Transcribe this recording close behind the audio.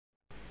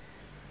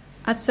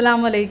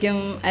അസ്സലാമലൈക്കും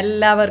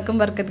എല്ലാവർക്കും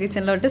ബർക്കത്ത്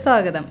കിച്ചണിലോട്ട്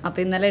സ്വാഗതം.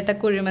 അപ്പോൾ ഇന്നലെ ഇട്ട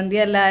കുഴിമന്തി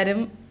എല്ലാവരും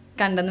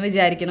കണ്ടെന്ന്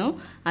വിചാരിക്കുന്നു.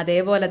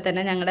 അതേപോലെ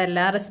തന്നെ ഞങ്ങളുടെ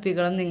എല്ലാ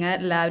റെസിപ്പികളും നിങ്ങൾ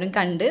എല്ലാവരും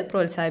കണ്ട്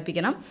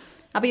പ്രോത്സാഹിപ്പിക്കണം.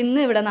 അപ്പോൾ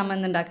ഇന്ന് ഇവിടെ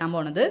നമ്മൾ ഉണ്ടാക്കാൻ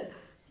പോണത്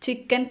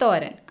ചിക്കൻ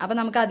തോരൻ. അപ്പോൾ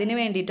നമുക്ക് അതിന്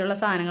വേണ്ടിയിട്ടുള്ള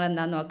സാധനങ്ങൾ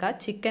എന്താണെന്ന് നോക്കാം.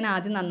 ചിക്കൻ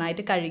ആദ്യം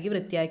നന്നായിട്ട് കഴുകി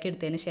വൃത്തിയാക്കി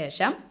എടുത്തതിന്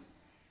ശേഷം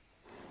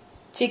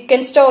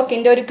ചിക്കൻ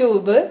സ്റ്റോക്കിൻ്റെ ഒരു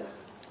ക്യൂബ്,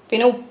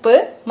 പിന്നെ ഉപ്പ്,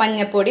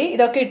 മഞ്ഞൾപ്പൊടി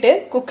ഇതൊക്കെ ഇട്ട്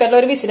കുക്കറിൽ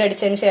ഒരു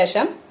വിസിലടിച്ചതിന്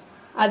ശേഷം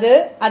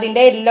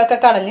അതിന്റെ എല്ലൊക്കെ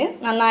കളഞ്ഞ്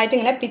നന്നായിട്ട്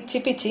ഇങ്ങനെ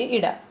പിച്ചി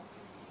ഇടാം.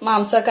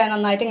 മാംസമൊക്കെ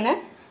നന്നായിട്ട് ഇങ്ങനെ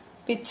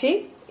പിച്ചി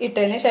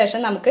ഇട്ടതിന് ശേഷം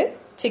നമുക്ക്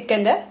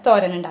ചിക്കൻ്റെ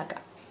തോരൻ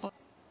ഉണ്ടാക്കാം.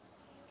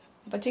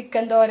 അപ്പൊ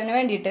ചിക്കൻ തോരന്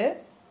വേണ്ടിയിട്ട്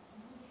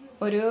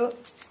ഒരു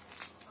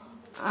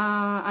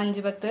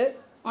 5-10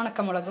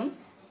 ഉണക്കമുളകും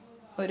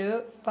ഒരു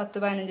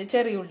 10-15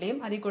 ചെറിയ ഉള്ളിയും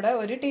അതിൽ കൂടെ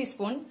 1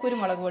 ടീസ്പൂൺ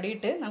കുരുമുളക് പൊടി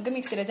ഇട്ട് നമുക്ക്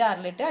മിക്സിയുടെ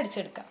ജാറിലിട്ട്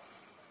അടിച്ചെടുക്കാം.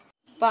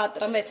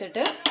 പാത്രം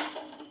വെച്ചിട്ട്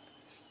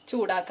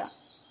ചൂടാക്കാം.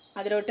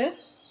 അതിലോട്ട്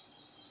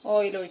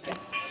ഓയിൽ ഒഴിക്കാം.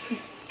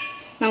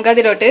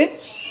 നമുക്കതിലോട്ട്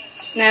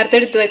നേരത്തെ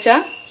എടുത്തു വെച്ച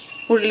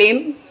ഉള്ളിയും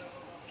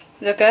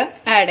ഇതൊക്കെ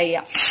ആഡ്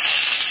ചെയ്യാം.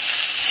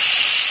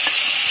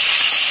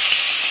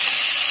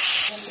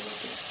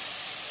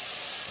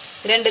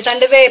 രണ്ട്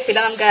തണ്ട് വേപ്പില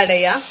നമുക്ക് ആഡ്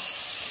ചെയ്യാം.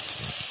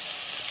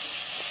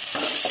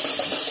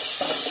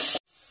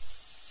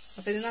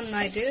 അപ്പൊ ഇത്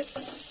നന്നായിട്ട്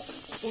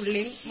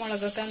ഉള്ളിയും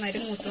മുളകൊക്കെ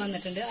നന്നായിട്ട് മൂത്ത്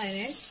വന്നിട്ടുണ്ട്.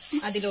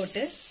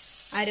 അതിലോട്ട്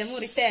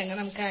അരമുറി തേങ്ങ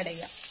നമുക്ക് ആഡ്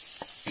ചെയ്യാം.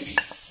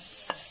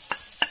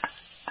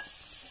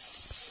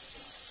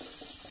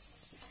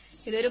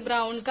 ഇതൊരു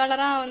ബ്രൗൺ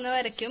കളർ ആവുന്ന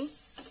വരയ്ക്കും,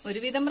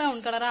 ഒരുവിധം ബ്രൗൺ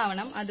കളർ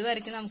ആവണം.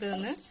 അതുവരയ്ക്കും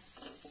നമുക്കിതൊന്ന്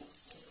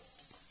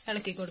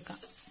ഇളക്കി കൊടുക്കാം.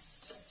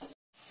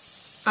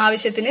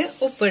 ആവശ്യത്തിന്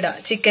ഉപ്പിടാം.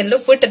 ചിക്കനിൽ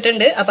ഉപ്പ്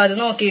ഇട്ടിട്ടുണ്ട്. അപ്പൊ അത്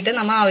നോക്കിയിട്ട്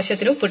നമ്മൾ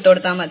ആവശ്യത്തിന് ഉപ്പിട്ട്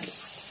കൊടുത്താൽ മതി.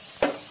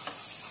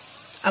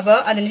 അപ്പോൾ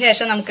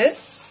അതിനുശേഷം നമുക്ക്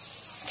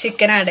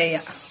ചിക്കൻ ആഡ്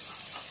ചെയ്യാം.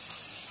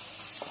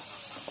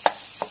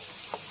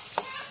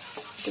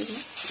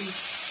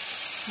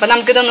 അപ്പൊ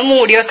നമുക്കിതൊന്ന്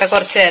മൂടി വെക്കാം.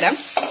 കുറച്ചു നേരം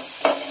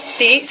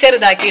തീ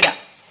ചെറുതാക്കി ഇടാം.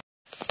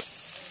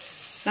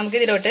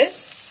 നമുക്കിതിലോട്ട്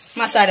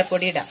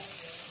മസാലപ്പൊടി ഇടാം.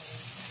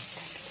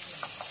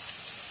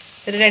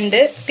 ഒരു 2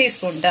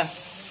 ടീസ്പൂൺ ഇടാം.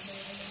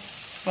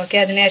 ഓക്കെ,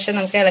 അതിനുശേഷം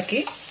നമുക്ക് ഇളക്കി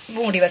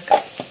മൂടി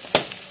വെക്കാം.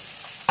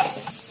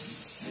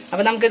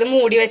 അപ്പൊ നമുക്കിത്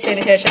മൂടി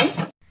വെച്ചതിന് ശേഷം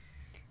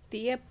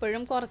തീ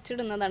എപ്പോഴും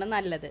കുറച്ചിടുന്നതാണ്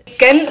നല്ലത്.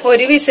 ചിക്കൻ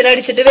ഒരു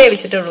വിസിലടിച്ചിട്ട്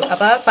വേവിച്ചിട്ടുള്ളൂ.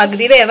 അപ്പൊ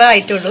പകുതി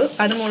വേവായിട്ടുള്ളൂ.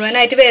 അത്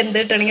മുഴുവനായിട്ട് വെന്ത്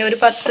കിട്ടണമെങ്കിൽ ഒരു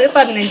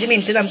 10-15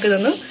 മിനിറ്റ്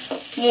നമുക്കിതൊന്ന്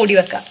മൂടി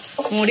വെക്കാം.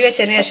 മൂടി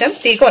വെച്ചതിന് ശേഷം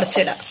തീ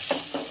കുറച്ചിടാം.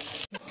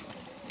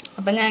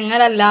 അപ്പൊ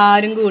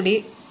ഞങ്ങളെല്ലാരും കൂടി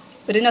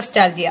ഒരു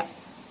നൊസ്റ്റാൾജിയ.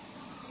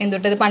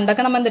 എന്തുട്ടത്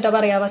പണ്ടൊക്കെ നമ്മൾ എന്തിട്ടാ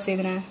പറയാ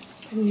വസീദിനെ?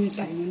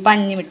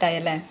 പഞ്ഞിമിഠായി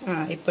അല്ലേ?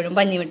 ഇപ്പോഴും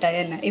പഞ്ഞിമിഠായി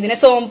തന്നെ. ഇതിനെ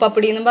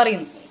സോംപപ്പടി എന്നും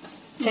പറയും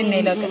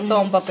ചെന്നൈയിലൊക്കെ,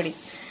 സോംപപ്പടി.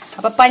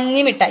 അപ്പൊ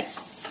പഞ്ഞിമിഠായി.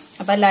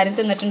 അപ്പൊ എല്ലാരും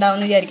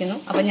തിന്നിട്ടുണ്ടാവും വിചാരിക്കുന്നു.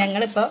 അപ്പൊ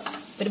ഞങ്ങളിപ്പോ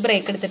ഒരു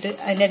ബ്രേക്ക് എടുത്തിട്ട്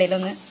അതിന്റെ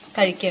ഇടയിലൊന്ന്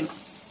കഴിക്കണം.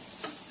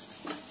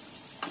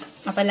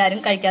 അപ്പൊ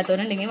എല്ലാരും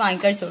കഴിക്കാത്തവരുണ്ടെങ്കിൽ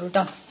വാങ്ങി കഴിച്ചോളൂ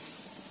കേട്ടോ.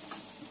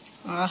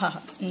 ആഹാ,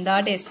 എന്താ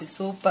ടേസ്റ്റ്,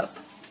 സൂപ്പർ.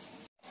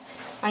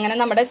 അങ്ങനെ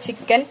നമ്മുടെ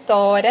ചിക്കൻ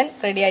തോരൻ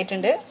റെഡി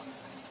ആയിട്ടുണ്ട്.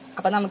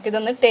 അപ്പൊ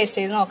നമുക്കിതൊന്ന് ടേസ്റ്റ്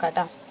ചെയ്ത് നോക്കാം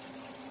കേട്ടോ.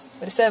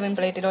 ഒരു സെർവിങ്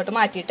പ്ലേറ്റിലോട്ട്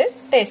മാറ്റിയിട്ട്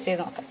ടേസ്റ്റ്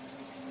ചെയ്ത് നോക്കാം.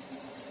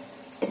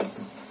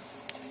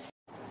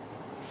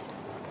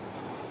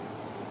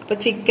 അപ്പൊ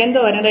ചിക്കൻ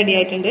തോരൻ റെഡി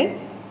ആയിട്ടുണ്ട്.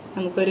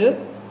 നമുക്കൊരു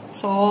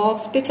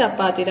സോഫ്റ്റ്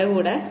ചപ്പാത്തിയുടെ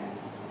കൂടെ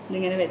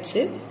ഇതിങ്ങനെ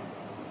വെച്ച്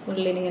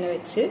ഉള്ളിലിങ്ങനെ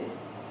വെച്ച്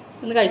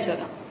ഒന്ന് കഴിച്ചു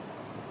നോക്കാം.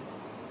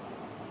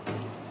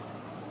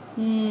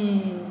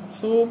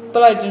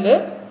 സൂപ്പർ ആയിട്ടുണ്ട്.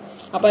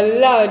 അപ്പൊ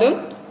എല്ലാവരും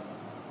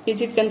ഈ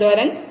ചിക്കൻ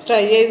തോരൻ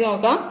ട്രൈ ചെയ്ത്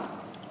നോക്കാം.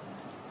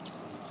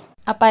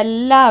 അപ്പം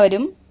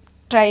എല്ലാവരും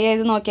ട്രൈ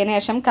ചെയ്ത് നോക്കിയതിന്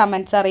ശേഷം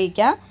കമൻറ്റ്സ്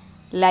അറിയിക്കുക,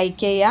 ലൈക്ക്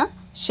ചെയ്യുക,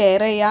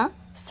 ഷെയർ ചെയ്യുക,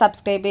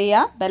 സബ്സ്ക്രൈബ്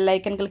ചെയ്യുക.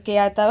 ബെല്ലൈക്കൺ ക്ലിക്ക്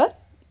ചെയ്യാത്തവർ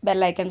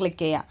ബെല്ലൈക്കൺ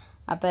ക്ലിക്ക് ചെയ്യുക.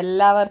 അപ്പോൾ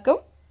എല്ലാവർക്കും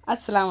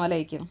അസ്സലാമു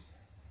അലൈക്കും.